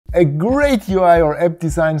A great UI or app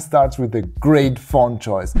design starts with a great font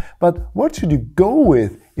choice. But what should you go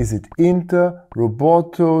with? Is it Inter,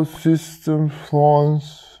 Roboto, System,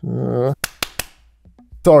 Fonts?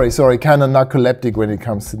 Sorry, kinda narcoleptic when it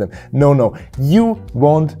comes to them. No, you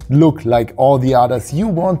won't look like all the others. You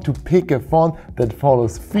want to pick a font that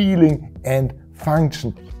follows feeling and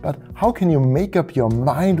function. But how can you make up your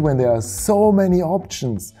mind when there are so many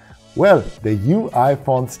options? Well, the UI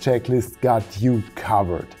Fonts checklist got you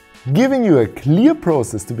covered, giving you a clear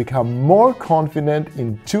process to become more confident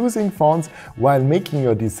in choosing fonts while making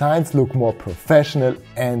your designs look more professional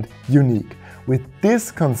and unique. With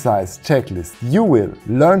this concise checklist, you will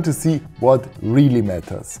learn to see what really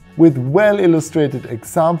matters. With well-illustrated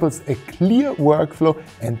examples, a clear workflow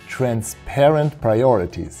and transparent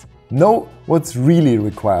priorities. Know what's really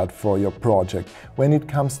required for your project when it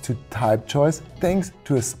comes to type choice, thanks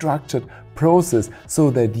to a structured process so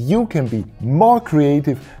that you can be more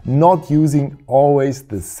creative, not using always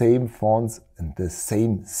the same fonts and the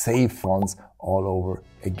same safe fonts all over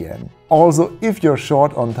again. Also, if you're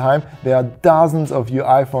short on time, there are dozens of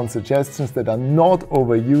UI font suggestions that are not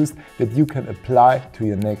overused that you can apply to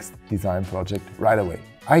your next design project right away.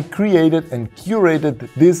 I created and curated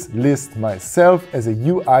this list myself as a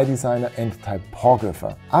UI designer and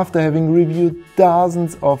typographer. After having reviewed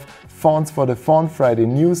dozens of fonts for the Font Friday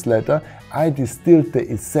newsletter, I distilled the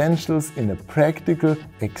essentials in a practical,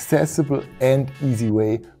 accessible and easy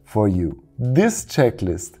way for you. This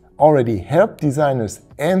checklist already helped designers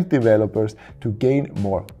and developers to gain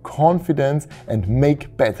more confidence and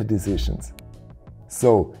make better decisions.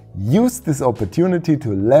 So use this opportunity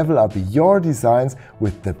to level up your designs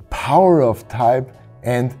with the power of type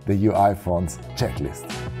and the UI Fonts checklist.